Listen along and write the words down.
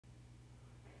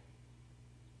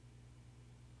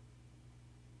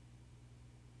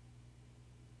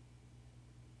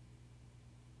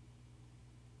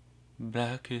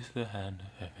Black is the hand of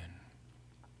heaven,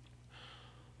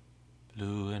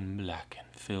 blue and black and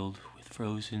filled with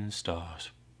frozen stars.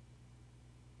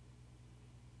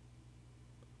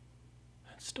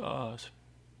 And stars,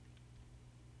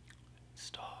 and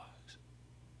stars,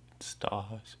 and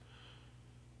stars.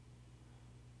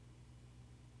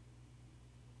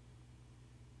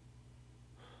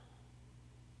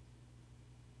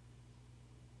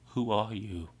 Who are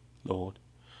you, Lord?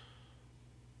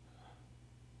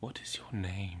 What is your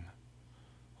name?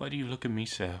 Why do you look at me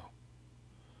so? Have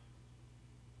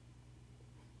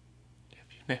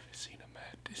you never seen a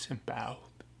man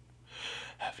disemboweled?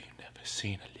 Have you never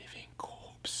seen a living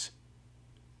corpse?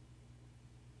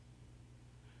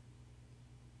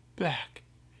 Black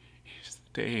is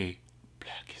the day,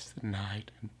 black is the night,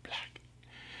 and black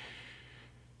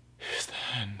is the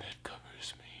hand that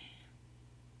covers me.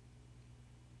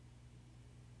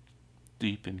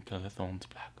 Deep in Calathorn's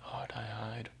black heart I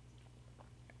hide.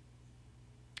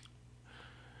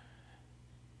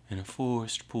 In a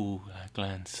forest pool I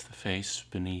glance the face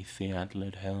beneath the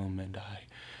antlered helm, and I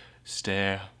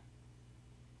stare.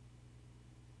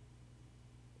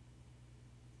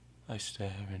 I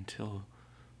stare until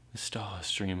the stars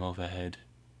stream overhead.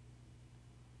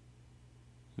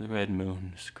 The red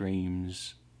moon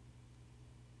screams.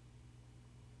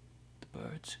 The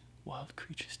birds and wild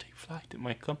creatures take flight at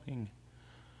my coming.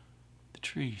 The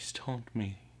trees taunt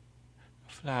me.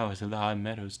 The flowers of the high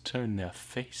meadows turn their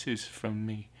faces from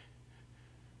me.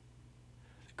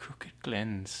 The crooked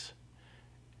glens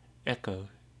echo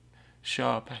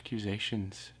sharp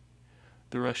accusations.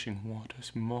 The rushing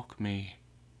waters mock me.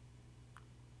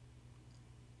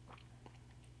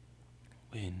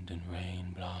 Wind and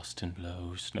rain blast and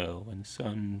blow, snow and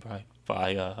sun, bright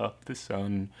fire up the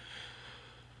sun.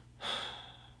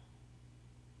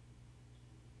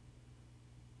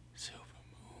 Silver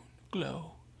moon,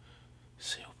 glow,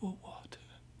 silver water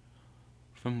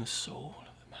from the soul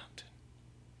of the mountain.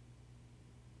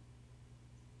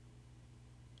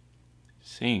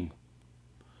 Sing,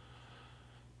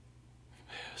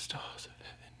 fair stars of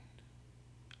heaven,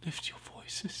 lift your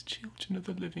voices, children of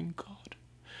the living God.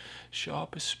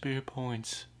 Sharp as spear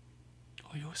points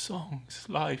are your songs,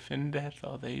 life and death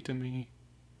are they to me.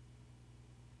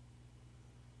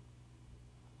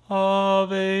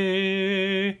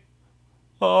 Ave,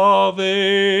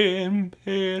 Ave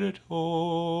Imperator.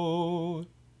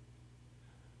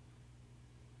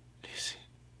 Listen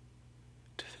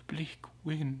to the bleak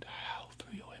wind howl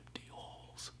through your empty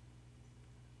halls.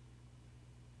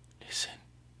 Listen,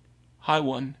 High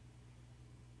One.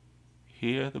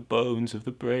 Hear the bones of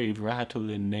the brave rattle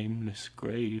in nameless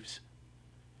graves.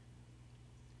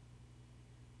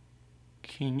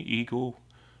 King Eagle,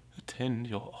 attend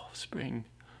your offspring.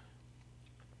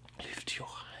 Lift your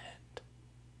hand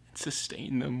and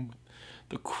sustain them with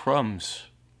the crumbs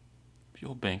of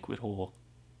your banquet hall.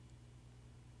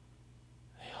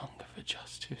 They hunger for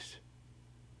justice.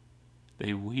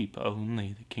 They weep,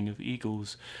 only the King of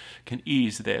Eagles can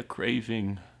ease their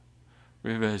craving.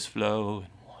 Rivers flow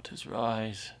and waters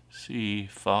rise, see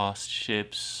fast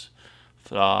ships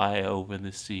fly over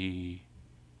the sea.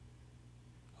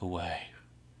 Away,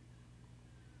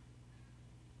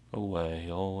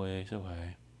 away, always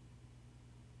away.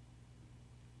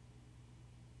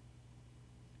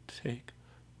 Take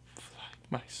flight,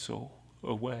 my soul,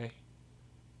 away.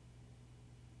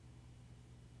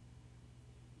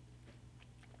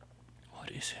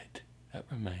 What is it that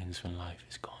remains when life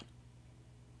is gone?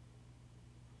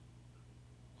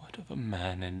 What if a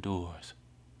man endures?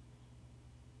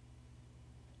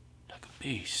 Like a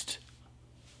beast,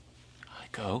 I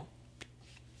go,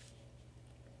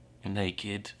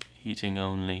 naked, eating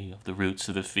only of the roots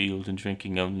of the field and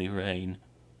drinking only rain.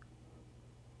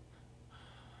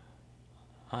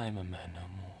 I am a man no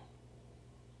more.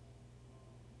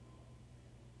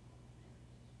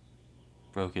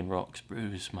 Broken rocks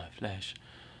bruise my flesh.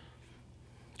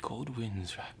 Cold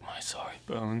winds rack my sorry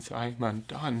bones. I am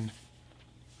undone.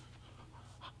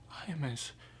 I am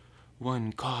as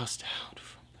one cast out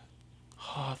from the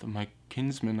hearth of my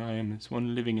kinsmen. I am as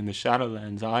one living in the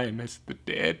shadowlands. I am as the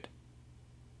dead.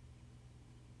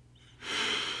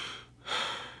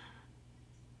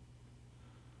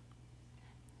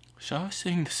 Shall I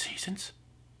sing the seasons?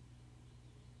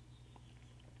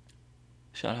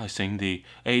 Shall I sing the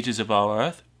ages of our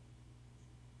earth?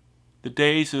 The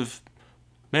days of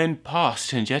men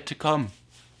past and yet to come?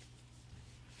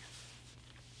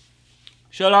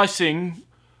 Shall I sing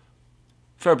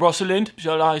fair Brosalind?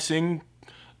 Shall I sing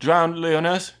drowned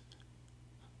Leoness?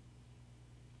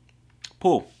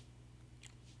 Paul,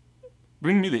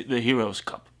 bring me the hero's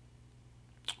cup.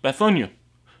 Bathonia,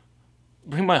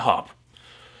 bring my harp.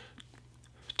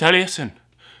 Taliesin,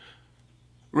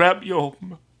 wrap your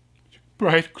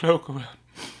bright cloak around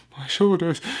my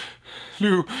shoulders.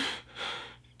 Lou,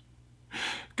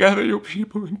 gather your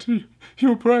people into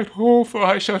your bright hall, for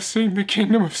I shall sing the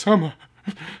kingdom of summer.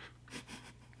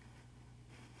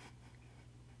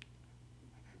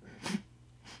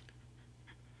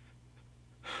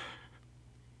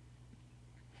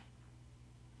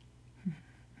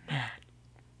 Mad.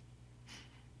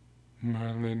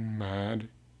 Merlin mad.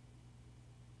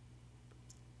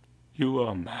 You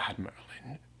are mad,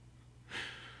 Merlin.